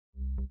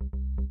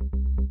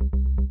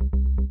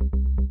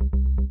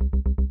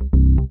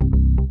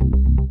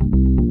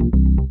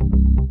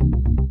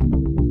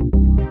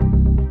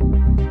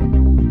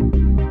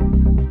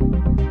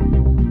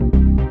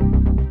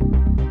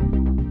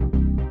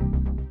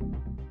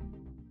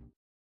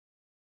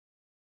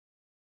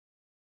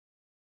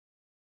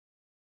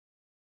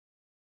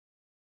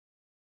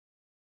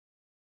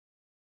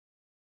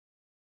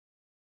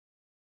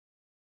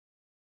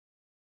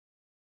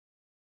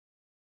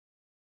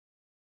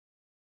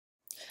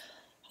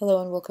Hello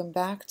and welcome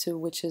back to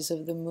Witches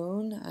of the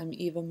Moon. I'm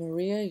Eva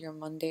Maria, your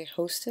Monday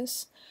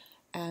hostess,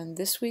 and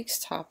this week's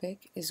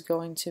topic is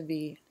going to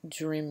be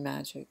Dream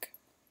Magic.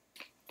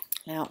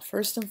 Now,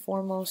 first and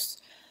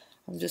foremost,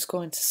 I'm just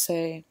going to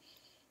say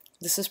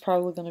this is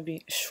probably going to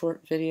be a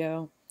short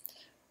video.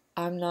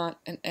 I'm not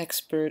an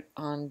expert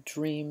on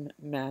dream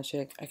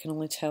magic. I can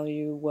only tell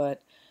you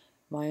what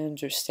my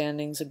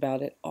understandings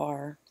about it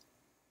are,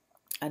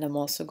 and I'm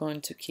also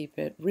going to keep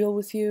it real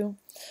with you.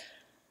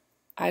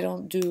 I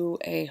don't do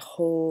a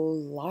whole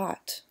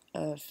lot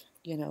of,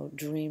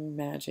 dream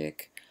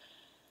magic.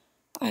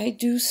 I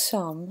do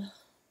some,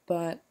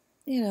 but,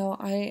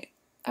 I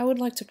would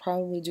like to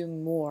probably do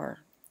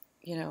more,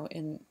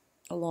 in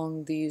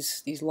along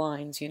these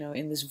lines,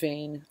 in this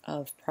vein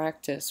of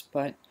practice,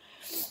 but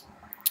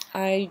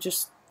I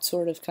just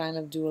sort of kind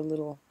of do a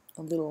little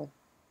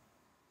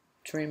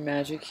dream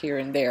magic here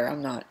and there.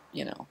 I'm not,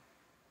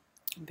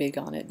 big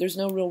on it. There's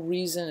no real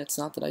reason. It's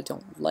not that I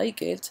don't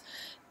like it.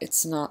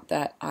 It's not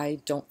that I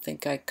don't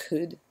think I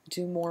could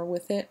do more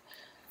with it.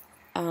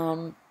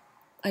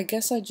 I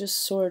guess I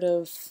just sort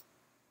of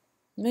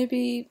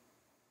maybe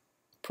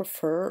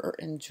prefer or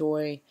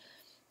enjoy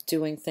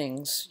doing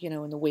things,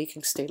 in the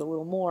waking state a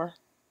little more.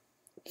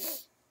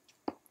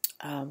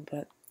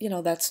 But,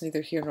 that's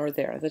neither here nor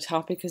there. The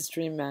topic is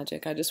dream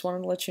magic. I just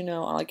wanted to let you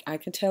know, I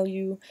can tell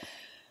you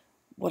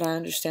what I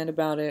understand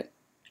about it,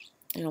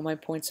 my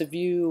points of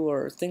view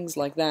or things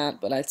like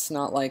that, but it's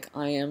not like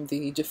I am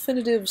the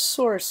definitive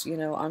source,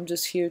 I'm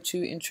just here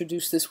to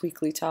introduce this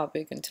weekly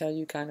topic and tell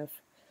you kind of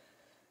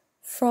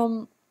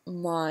from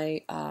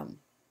my,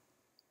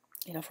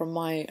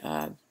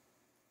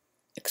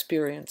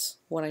 experience,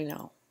 what I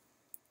know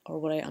or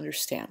what I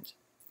understand.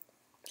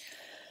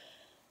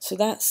 So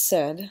that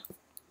said,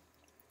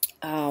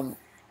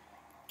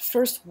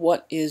 first,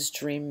 what is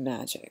dream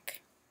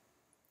magic?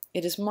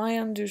 It is my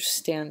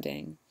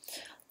understanding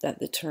that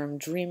the term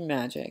dream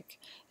magic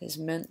is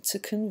meant to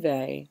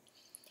convey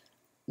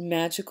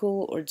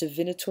magical or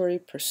divinatory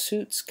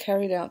pursuits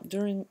carried out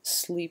during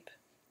sleep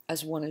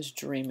as one is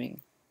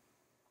dreaming.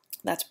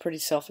 That's pretty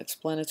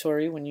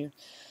self-explanatory when you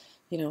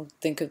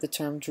think of the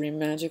term dream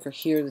magic or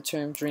hear the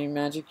term dream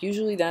magic.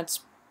 Usually that's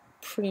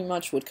pretty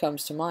much what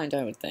comes to mind,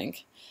 I would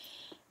think.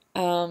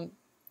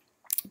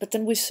 But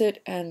then we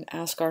sit and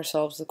ask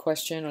ourselves the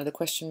question, or the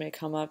question may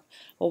come up,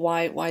 well,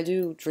 why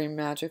do dream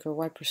magic, or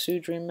why pursue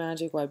dream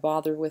magic, why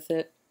bother with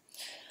it?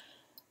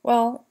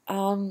 Well,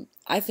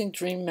 I think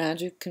dream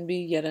magic can be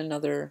yet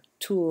another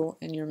tool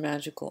in your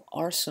magical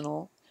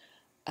arsenal.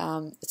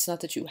 It's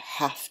not that you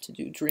have to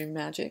do dream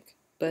magic,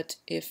 but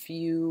if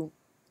you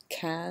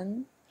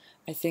can,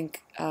 I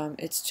think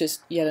it's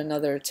just yet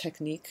another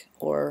technique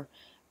or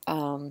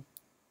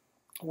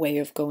way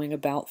of going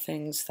about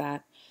things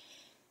that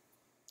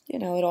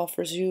it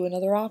offers you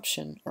another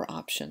option or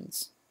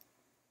options.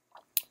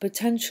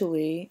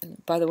 Potentially,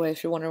 and by the way,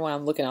 if you're wondering why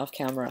I'm looking off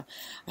camera,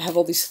 I have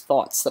all these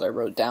thoughts that I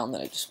wrote down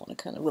that I just want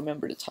to kind of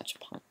remember to touch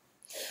upon.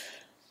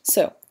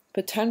 So,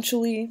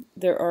 potentially,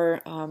 there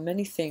are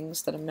many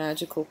things that a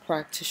magical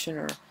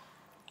practitioner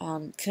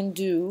can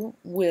do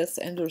with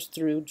and or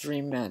through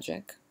dream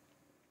magic.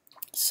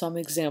 Some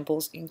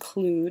examples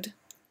include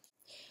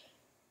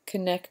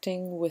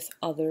connecting with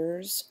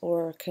others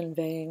or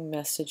conveying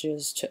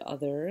messages to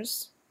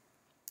others,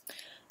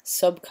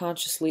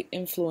 subconsciously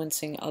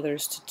influencing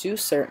others to do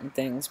certain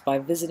things by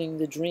visiting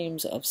the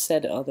dreams of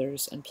said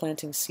others and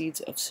planting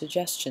seeds of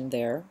suggestion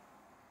there,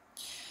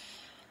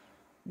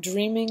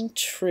 dreaming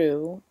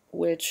true,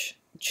 which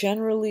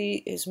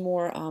generally is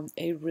more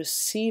a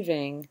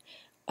receiving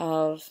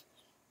of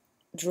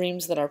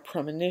dreams that are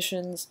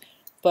premonitions,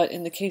 but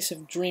in the case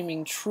of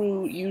dreaming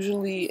true,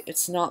 usually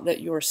it's not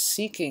that you're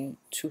seeking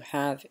to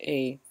have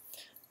a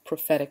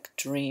prophetic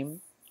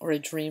dream or a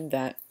dream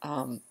that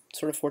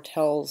sort of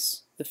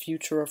foretells the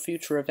future or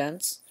future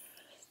events.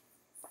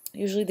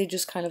 Usually they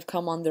just kind of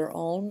come on their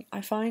own,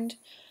 I find.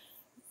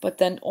 But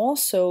then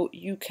also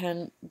you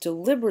can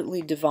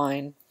deliberately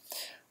divine,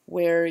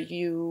 where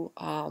you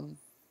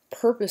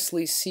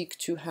purposely seek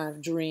to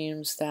have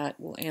dreams that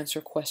will answer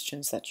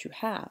questions that you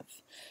have.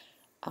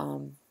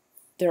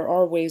 There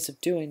are ways of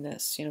doing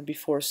this.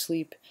 Before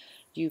sleep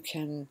you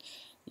can,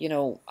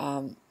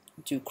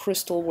 do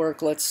crystal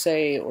work, let's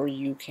say, or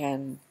you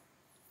can,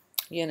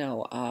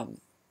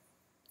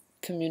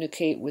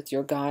 communicate with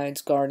your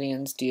guides,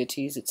 guardians,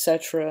 deities,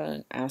 etc.,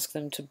 and ask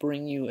them to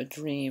bring you a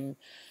dream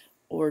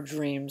or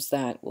dreams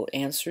that will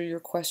answer your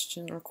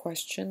question or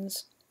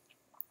questions.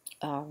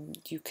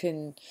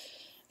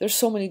 There's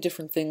so many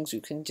different things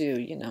you can do.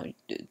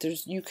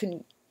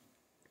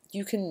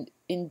 You can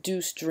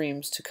induce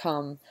dreams to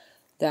come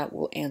that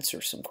will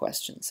answer some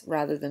questions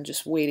rather than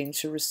just waiting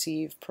to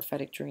receive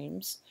prophetic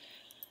dreams.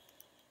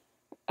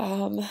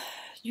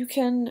 You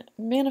can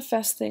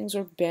manifest things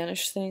or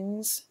banish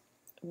things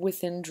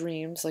within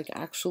dreams, like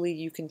actually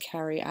you can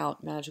carry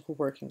out magical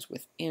workings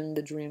within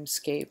the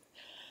dreamscape.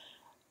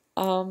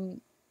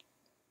 And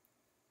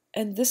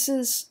this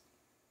is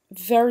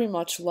very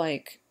much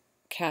like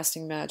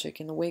casting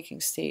magic in the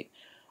waking state,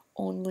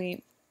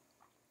 only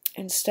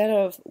instead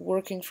of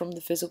working from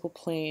the physical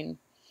plane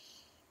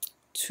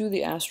to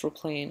the astral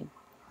plane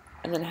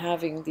and then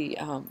having the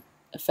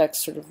effects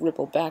sort of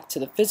ripple back to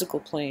the physical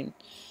plane,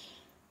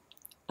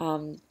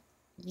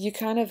 you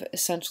kind of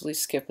essentially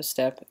skip a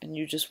step and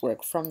you just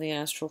work from the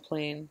astral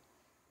plane,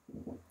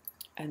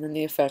 and then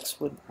the effects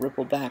would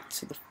ripple back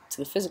to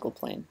the physical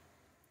plane.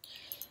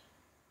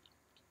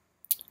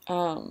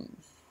 So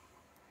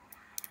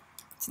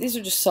these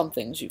are just some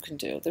things you can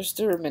do.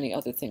 There are many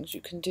other things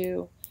you can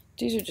do.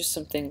 These are just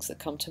some things that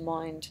come to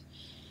mind.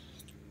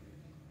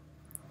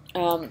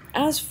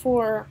 As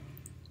for,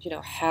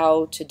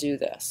 how to do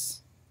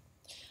this,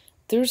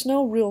 there's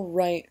no real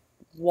right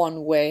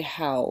one way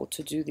how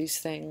to do these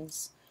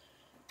things.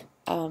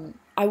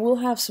 I will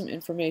have some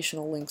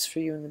informational links for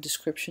you in the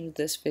description of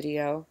this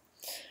video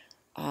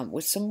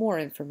with some more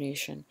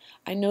information.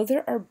 I know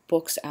there are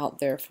books out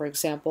there, for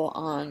example,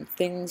 on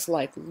things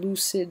like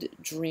lucid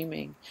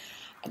dreaming.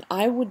 And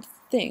I would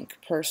think,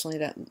 personally,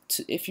 that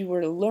if you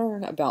were to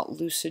learn about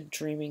lucid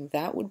dreaming,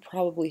 that would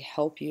probably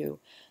help you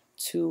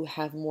to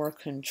have more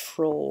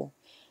control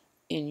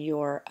in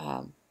your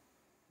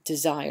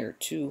desire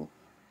to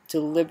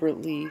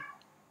deliberately,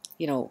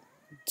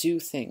 do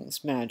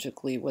things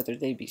magically, whether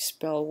they be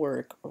spell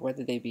work or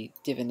whether they be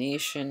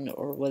divination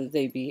or whether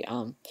they be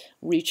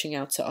reaching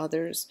out to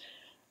others.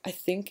 I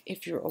think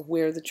if you're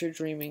aware that you're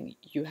dreaming,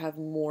 you have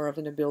more of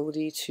an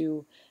ability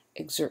to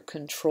exert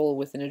control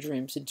within a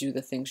dream to do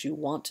the things you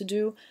want to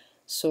do.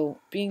 So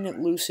being that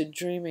lucid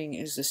dreaming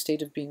is the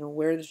state of being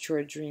aware that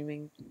you're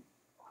dreaming,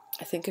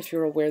 I think if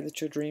you're aware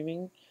that you're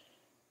dreaming,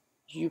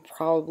 you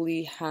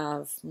probably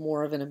have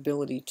more of an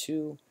ability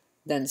to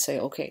then say,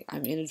 okay,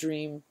 I'm in a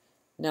dream,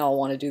 now I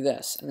want to do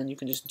this, and then you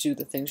can just do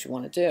the things you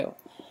want to do.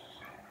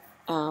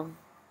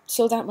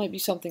 So that might be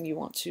something you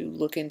want to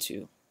look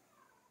into.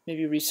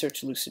 Maybe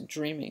research lucid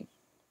dreaming.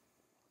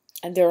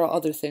 And there are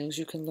other things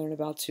you can learn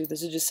about too.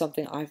 This is just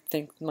something I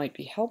think might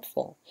be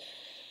helpful.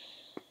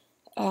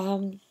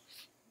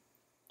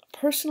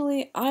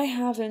 Personally, I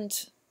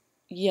haven't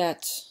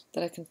yet,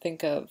 that I can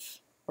think of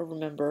or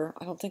remember,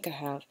 I don't think I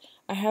have.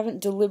 I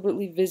haven't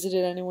deliberately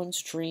visited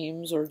anyone's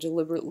dreams or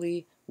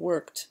deliberately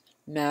worked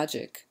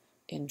magic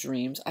in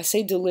dreams. I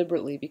say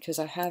deliberately because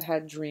I have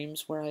had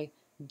dreams where I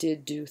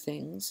did do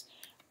things,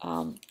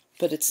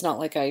 but it's not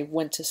like I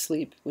went to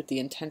sleep with the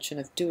intention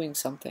of doing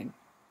something.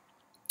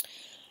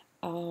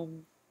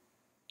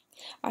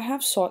 I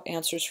have sought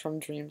answers from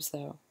dreams,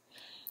 though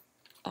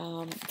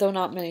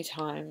not many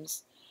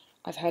times.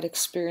 I've had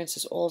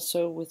experiences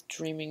also with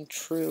dreaming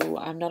true.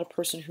 I'm not a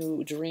person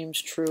who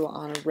dreams true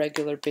on a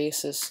regular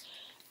basis,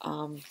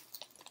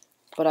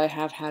 but I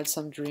have had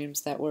some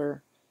dreams that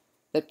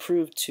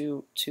proved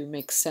to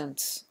make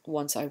sense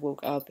once I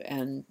woke up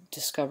and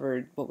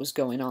discovered what was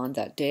going on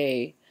that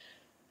day.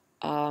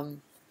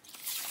 And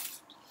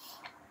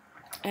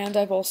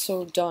I've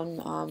also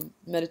done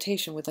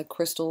meditation with like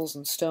crystals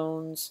and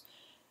stones,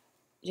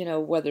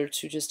 whether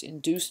to just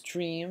induce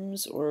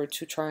dreams or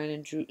to try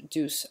and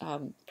induce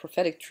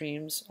prophetic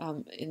dreams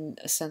in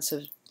a sense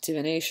of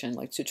divination,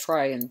 like to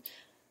try and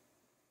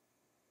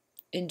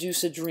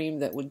induce a dream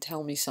that would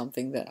tell me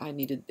something that I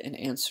needed an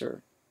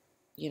answer,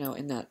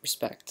 in that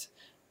respect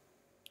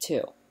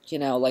too.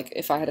 Like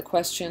if I had a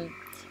question,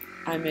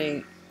 I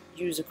may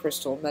use a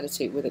crystal,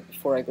 meditate with it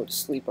before I go to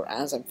sleep or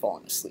as I'm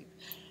falling asleep.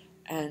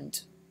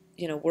 And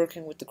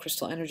working with the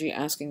crystal energy,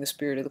 asking the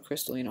spirit of the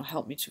crystal,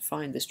 help me to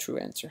find this true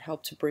answer,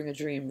 help to bring a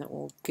dream that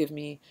will give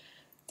me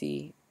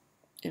the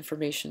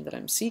information that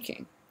I'm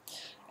seeking.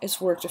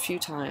 It's worked a few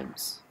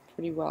times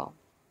pretty well.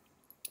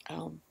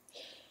 And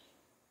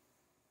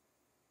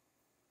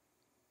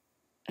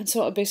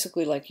so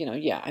basically, like,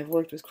 yeah, I've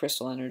worked with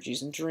crystal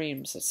energies and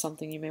dreams. That's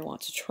something you may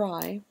want to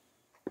try.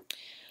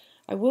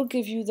 I will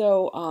give you,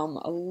 though,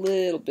 a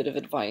little bit of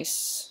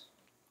advice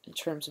in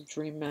terms of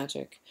dream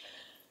magic.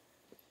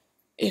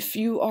 If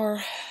you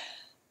are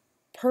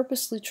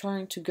purposely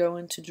trying to go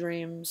into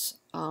dreams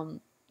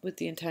with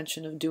the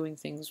intention of doing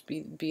things,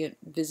 be it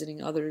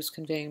visiting others,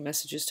 conveying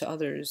messages to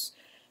others,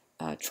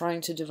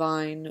 trying to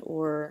divine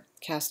or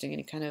casting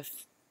any kind of,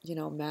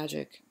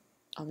 magic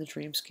on the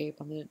dreamscape,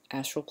 on the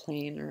astral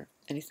plane, or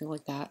anything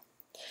like that,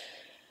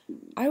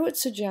 I would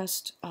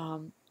suggest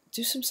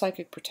do some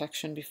psychic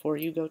protection before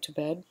you go to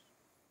bed,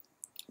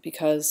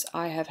 because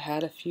I have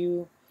had a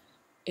few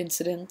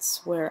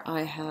incidents where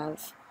I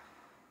have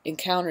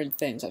encountered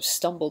things, I've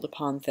stumbled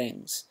upon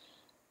things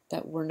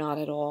that were not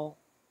at all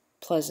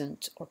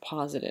pleasant or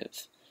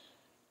positive.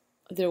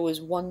 There was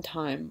one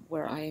time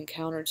where I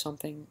encountered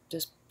something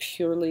just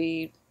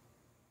purely,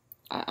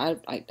 I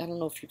don't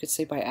know if you could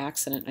say by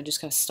accident, I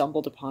just kind of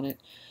stumbled upon it,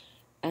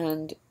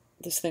 and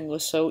this thing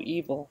was so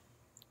evil,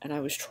 and I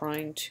was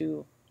trying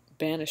to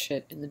banish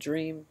it in the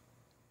dream,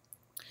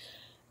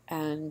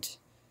 and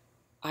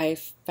I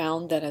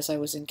found that as I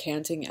was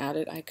incanting at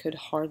it, I could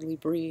hardly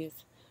breathe.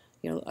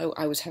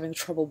 I was having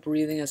trouble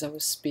breathing as I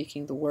was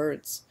speaking the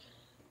words.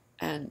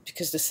 And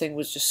because this thing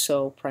was just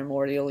so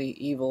primordially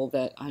evil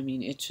that,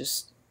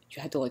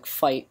 you had to like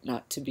fight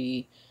not to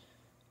be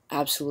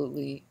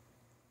absolutely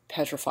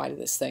petrified of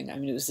this thing. I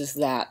mean, it was just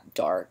that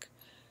dark.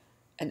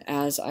 And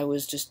as I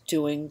was just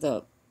doing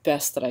the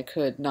best that I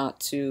could not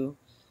to,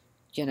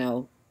 you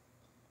know,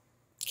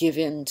 give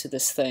in to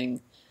this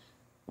thing,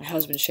 my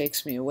husband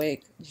shakes me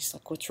awake. He's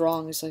like, "What's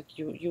wrong?" He's like,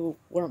 you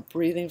weren't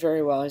breathing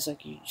very well." He's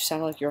like, "You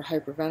sound like you're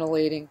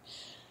hyperventilating."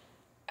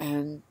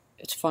 And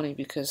it's funny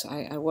because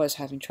I was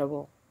having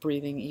trouble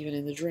breathing even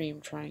in the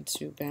dream, trying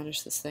to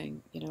banish this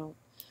thing. You know,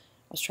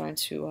 I was trying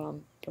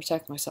to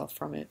protect myself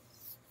from it.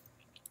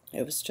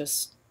 It was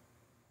just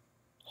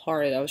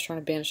horrid. I was trying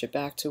to banish it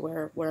back to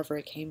wherever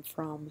it came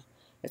from,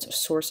 its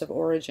source of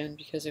origin,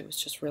 because it was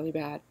just really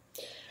bad.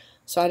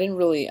 So I didn't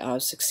really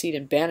succeed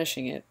in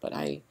banishing it, but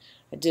I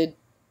did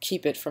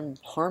keep it from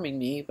harming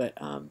me. But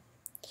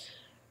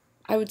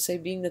I would say,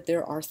 being that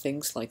there are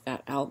things like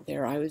that out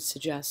there, I would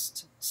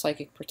suggest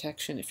psychic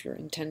protection if you're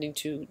intending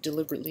to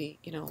deliberately,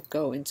 you know,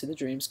 go into the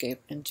dreamscape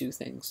and do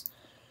things.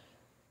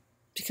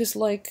 Because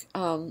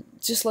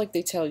just like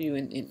they tell you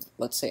in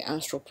let's say,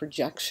 astral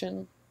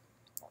projection,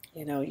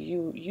 you know,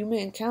 you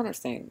may encounter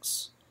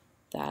things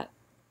that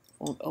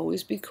won't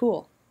always be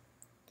cool.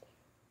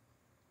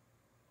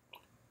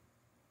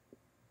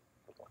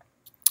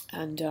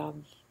 And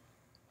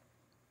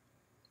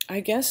I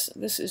guess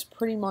this is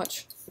pretty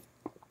much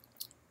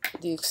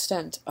the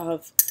extent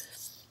of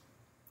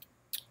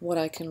what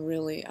I can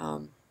really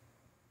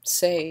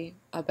say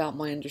about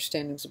my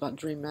understandings about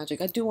dream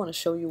magic. I do want to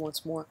show you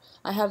once more.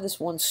 I have this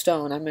one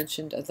stone. I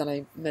mentioned that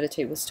I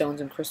meditate with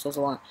stones and crystals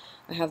a lot.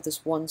 I have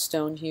this one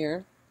stone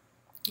here.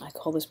 I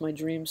call this my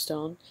dream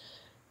stone.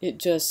 It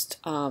just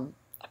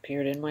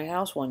appeared in my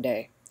house one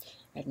day.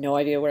 I have no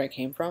idea where it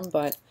came from,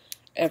 but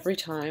every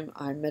time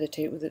I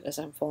meditate with it as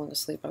I'm falling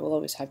asleep, I will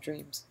always have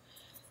dreams.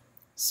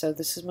 So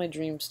this is my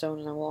dream stone,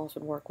 and I will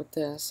often work with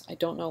this. I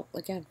don't know,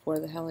 again, where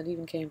the hell it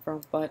even came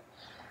from, but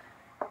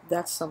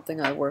that's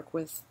something I work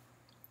with.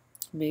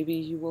 Maybe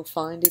you will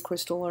find a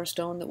crystal or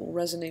stone that will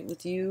resonate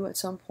with you at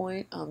some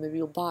point. Maybe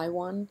you'll buy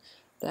one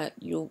that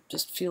you'll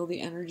just feel the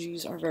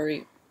energies are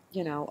very,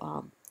 you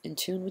know, in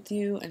tune with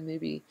you, and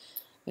maybe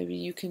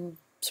you can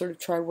sort of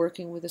try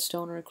working with a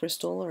stone or a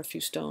crystal, or a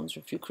few stones or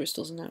a few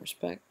crystals in that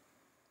respect.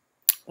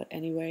 But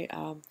anyway,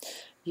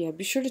 yeah,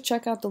 be sure to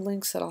check out the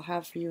links that I'll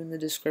have for you in the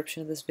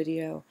description of this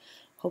video.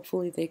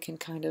 Hopefully they can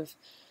kind of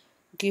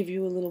give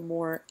you a little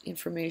more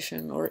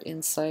information or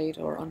insight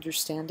or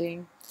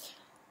understanding.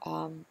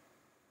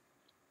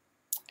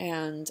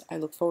 And I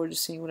look forward to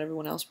seeing what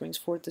everyone else brings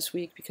forth this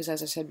week, because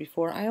as I said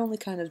before, I only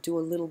kind of do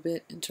a little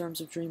bit in terms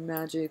of dream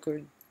magic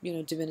or, you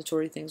know,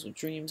 divinatory things with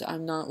dreams.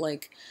 I'm not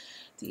like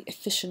the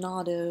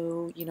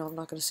aficionado, you know, I'm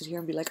not going to sit here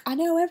and be like, I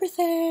know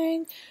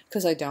everything,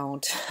 because I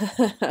don't.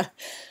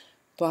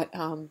 But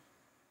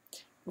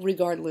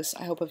regardless,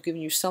 I hope I've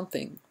given you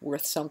something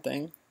worth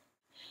something.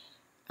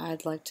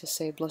 I'd like to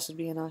say blessed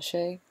be an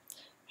Ashe.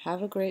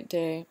 Have a great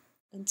day.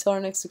 Until our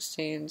next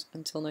exchange,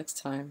 until next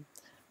time,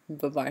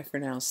 bye-bye for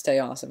now. Stay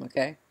awesome,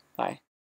 okay? Bye.